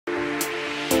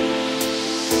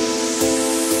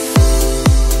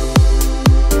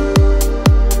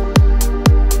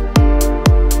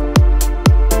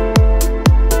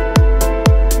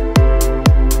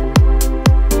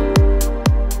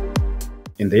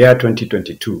the year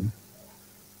 2022,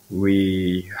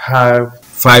 we have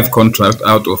 5 contracts,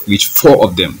 out of which 4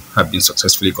 of them have been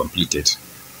successfully completed.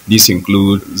 These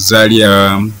include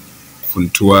Zaria,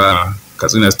 Funtua,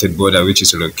 Kaduna State Border, which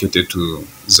is located to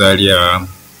Zaria,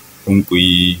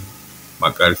 Unkui,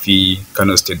 Makarfi,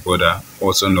 Kano State Border,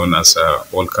 also known as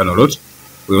Old Kano Road.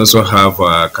 We also have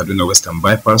Kaduna Western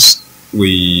Bypass.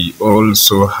 We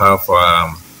also have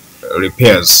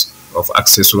repairs of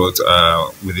access roads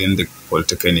within the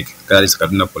Polytechnic, that is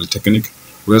Kaduna Polytechnic.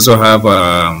 We also have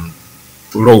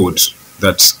roads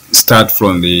that start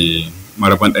from the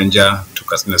Maraban Anja to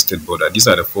Kaduna State Border. These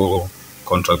are the 4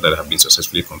 contracts that have been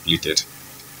successfully completed.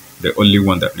 The only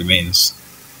one that remains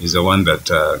is the one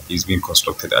that is being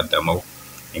constructed at Damau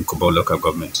in Kubau local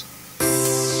government.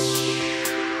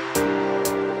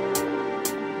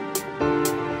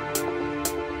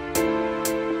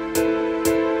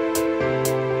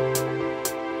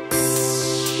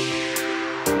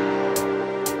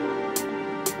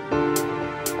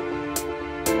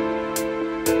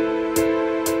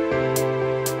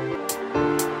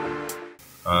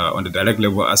 On the direct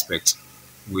level aspect,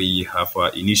 we have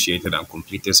initiated and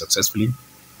completed successfully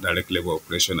direct level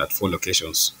operation at 4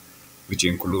 locations, which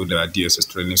include DSS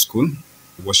Training School,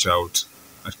 washout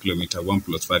at kilometer 1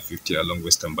 plus 550 along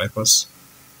Western Bypass.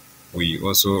 We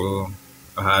also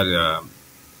had a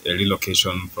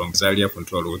relocation from Zaria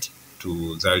Funtua Road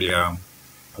to Zaria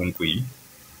Hunkui,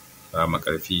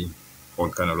 Makarfi,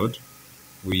 Old Kano Road.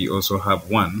 We also have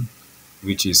one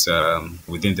which is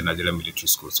within the Nigerian Military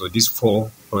School. So these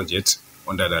 4 projects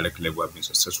under direct level have been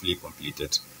successfully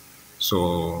completed.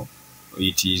 So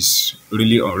it is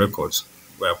really on record.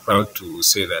 We are proud to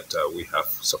say that we have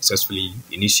successfully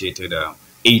initiated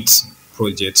 8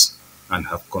 projects and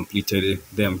have completed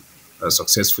them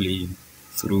successfully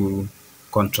through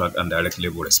contract and direct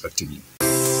level respectively.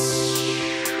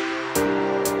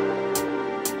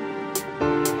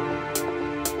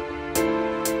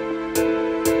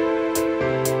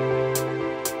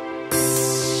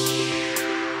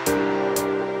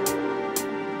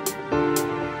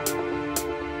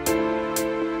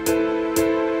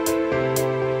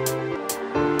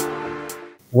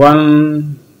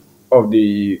 One of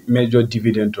the major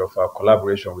dividends of our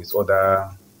collaboration with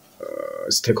other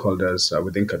stakeholders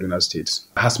within Kaduna State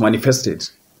has manifested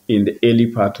in the early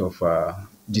part of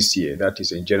this year, that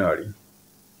is in January,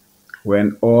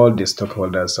 when all the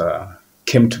stakeholders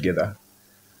came together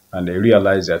and they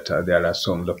realized that there are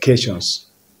some locations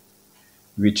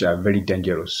which are very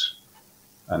dangerous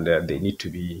and they need to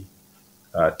be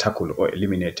tackled or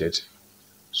eliminated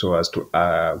so as to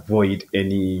avoid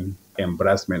any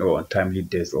embarrassment or untimely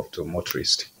death of the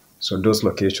motorist. So those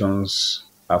locations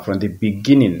are from the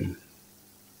beginning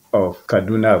of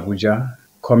Kaduna Abuja,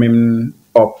 coming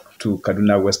up to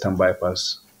Kaduna Western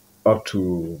Bypass, up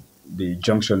to the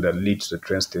junction that leads to the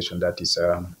train station, that is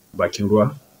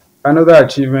Bakinrua. Another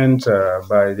achievement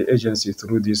by the agency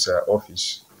through this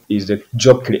office is the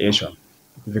job creation.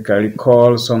 If you can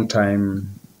recall,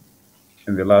 sometime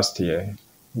in the last year,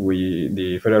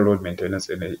 the Federal Road Maintenance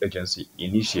Agency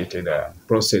initiated a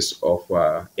process of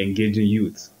engaging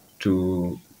youth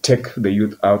to take the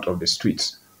youth out of the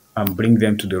streets and bring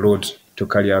them to the roads to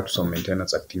carry out some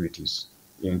maintenance activities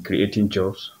in creating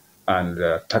jobs and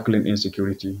tackling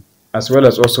insecurity, as well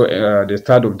as also the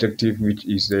third objective, which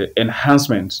is the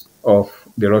enhancement of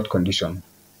the road condition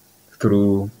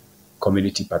through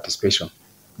community participation.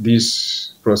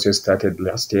 This process started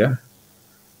last year,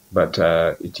 but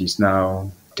it is now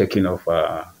taking off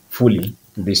fully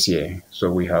this year.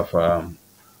 So we have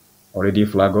already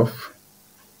flagged off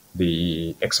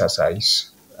the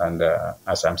exercise, and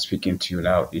as I'm speaking to you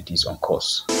now, it is on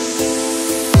course.